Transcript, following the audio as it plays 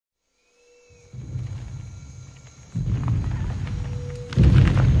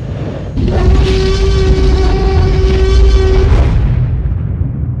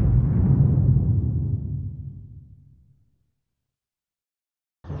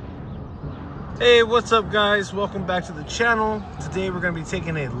Hey, what's up guys? Welcome back to the channel. Today we're going to be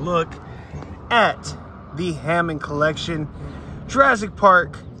taking a look at the Hammond collection, Jurassic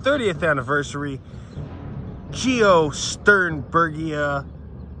Park 30th anniversary, Geosternbergia.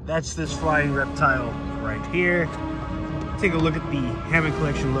 That's this flying reptile right here. Take a look at the Hammond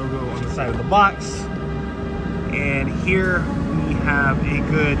collection logo on the side of the box. And here we have a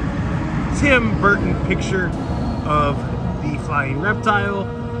good Tim Burton picture of the flying reptile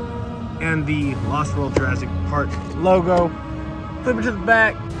and the Lost World Jurassic Park logo. Flip it to the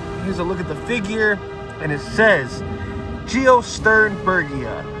back. Here's a look at the figure, and it says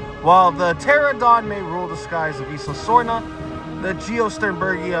Geosternbergia. While the pterodon may rule the skies of Isla Sorna, the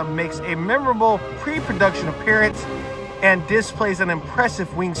Geosternbergia makes a memorable pre-production appearance and displays an impressive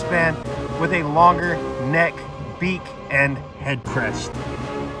wingspan with a longer neck, beak, and head crest.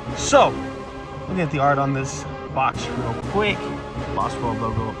 So, looking at the art on this box real quick. Lost World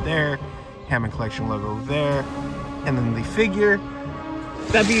logo up there, Hammond collection logo there, and then the figure.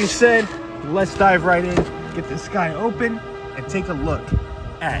 That being said, let's dive right in, get this guy open, and take a look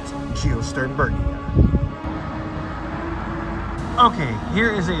at Geosternbergia. Okay,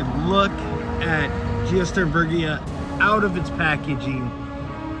 here is a look at Geosternbergia out of its packaging,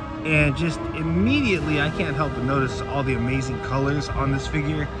 and just immediately I can't help but notice all the amazing colors on this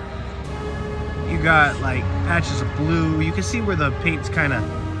figure. You got like patches of blue. You can see where the paint's kind of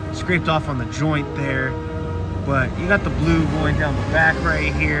scraped off on the joint there, but you got the blue going down the back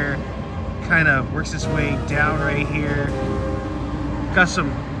right here, kind of works its way down right here. Got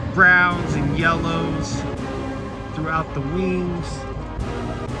some browns and yellows throughout the wings.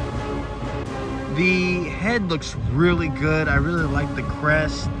 The head looks really good. I really like the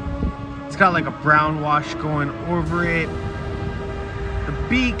crest. It's got like a brown wash going over it. The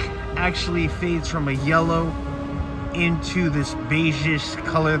beak actually fades from a yellow into this beigeish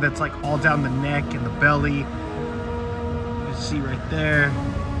color that's like all down the neck and the belly. You can see right there.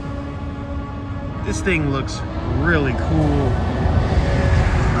 This thing looks really cool.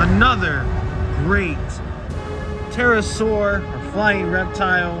 Another great Pterosaur, or flying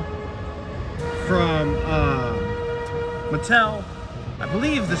reptile from Mattel. I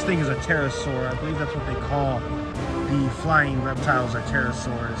believe this thing is a pterosaur. I believe that's what they call the flying reptiles, are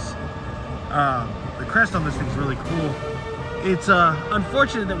pterosaurs. The crest on this thing is really cool. It's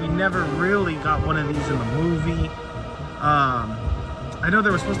unfortunate that we never really got one of these in the movie. I know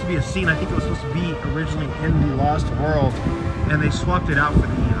there was supposed to be a scene, I think it was supposed to be originally in the Lost World, and they swapped it out for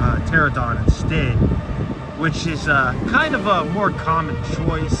the pterodon instead, which is kind of a more common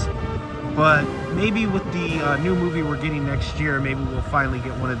choice. But maybe with the new movie we're getting next year, maybe we'll finally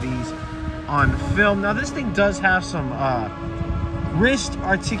get one of these on film. Now this thing does have some wrist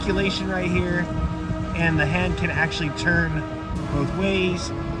articulation right here, and the hand can actually turn both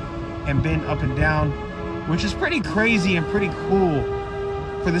ways and bend up and down, which is pretty crazy and pretty cool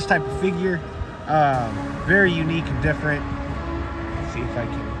for this type of figure. Very unique and different. Let's see if I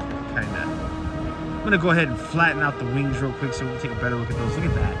can kind of... I'm gonna go ahead and flatten out the wings real quick so we can take a better look at those. Look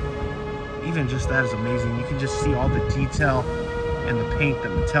at that. Even just that is amazing. You can just see all the detail and the paint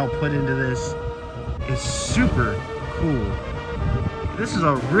that Mattel put into this. Is super cool. This is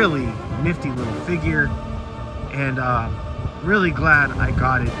a really nifty little figure, and really glad I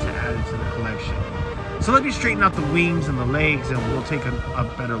got it to add it to the collection. So let me straighten out the wings and the legs, and we'll take a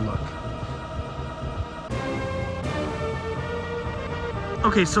better look.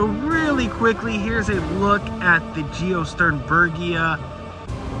 Okay, so really quickly, here's a look at the Geosternbergia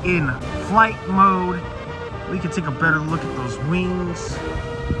in flight mode. We can take a better look at those wings,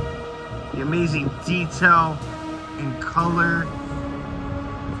 the amazing detail and color.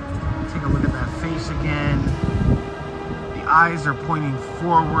 Take a look at that face again. The eyes are pointing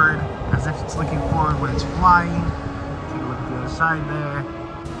forward as if it's looking forward when it's flying. Take a look at the other side there.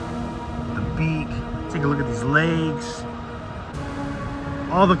 The beak. Take a look at these legs.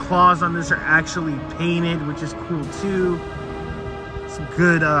 All the claws on this are actually painted, which is cool too. Some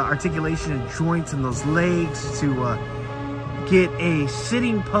good articulation and joints in those legs to get a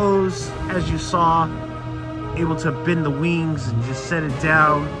sitting pose, as you saw. Able to bend the wings and just set it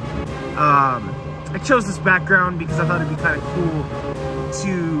down. I chose this background because I thought it'd be kind of cool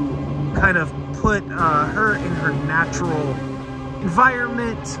to kind of put her in her natural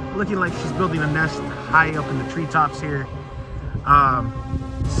environment, looking like she's building a nest high up in the treetops here.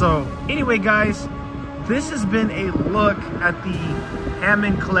 So anyway guys, this has been a look at the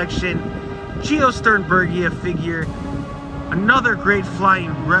Hammond collection Geosternbergia figure. Another great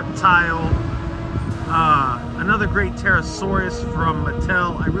flying reptile. Another great Pterosaurus from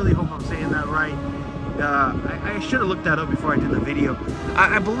Mattel. I really hope I'm saying that right. I should have looked that up before I did the video.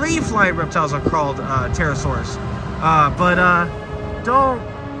 I believe flying reptiles are called pterosaurs, but don't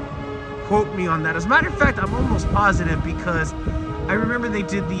quote me on that. As a matter of fact, I'm almost positive because I remember they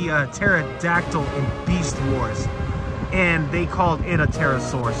did the pterodactyl in Beast Wars, and they called it a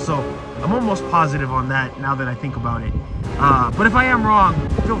pterosaur. So I'm almost positive on that now that I think about it. But if I am wrong,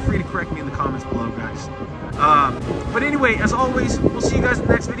 feel free to correct me in the comments below, guys. But anyway, as always, we'll see you guys in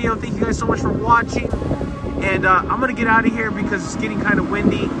the next video. Thank you guys so much for watching. And I'm going to get out of here because it's getting kind of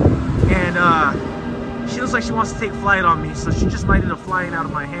windy. And she looks like she wants to take flight on me. So she just might end up flying out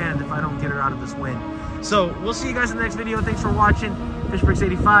of my hand if I don't get her out of this wind. So we'll see you guys in the next video. Thanks for watching.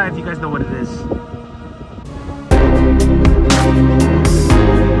 FishBricks85, you guys know what it is.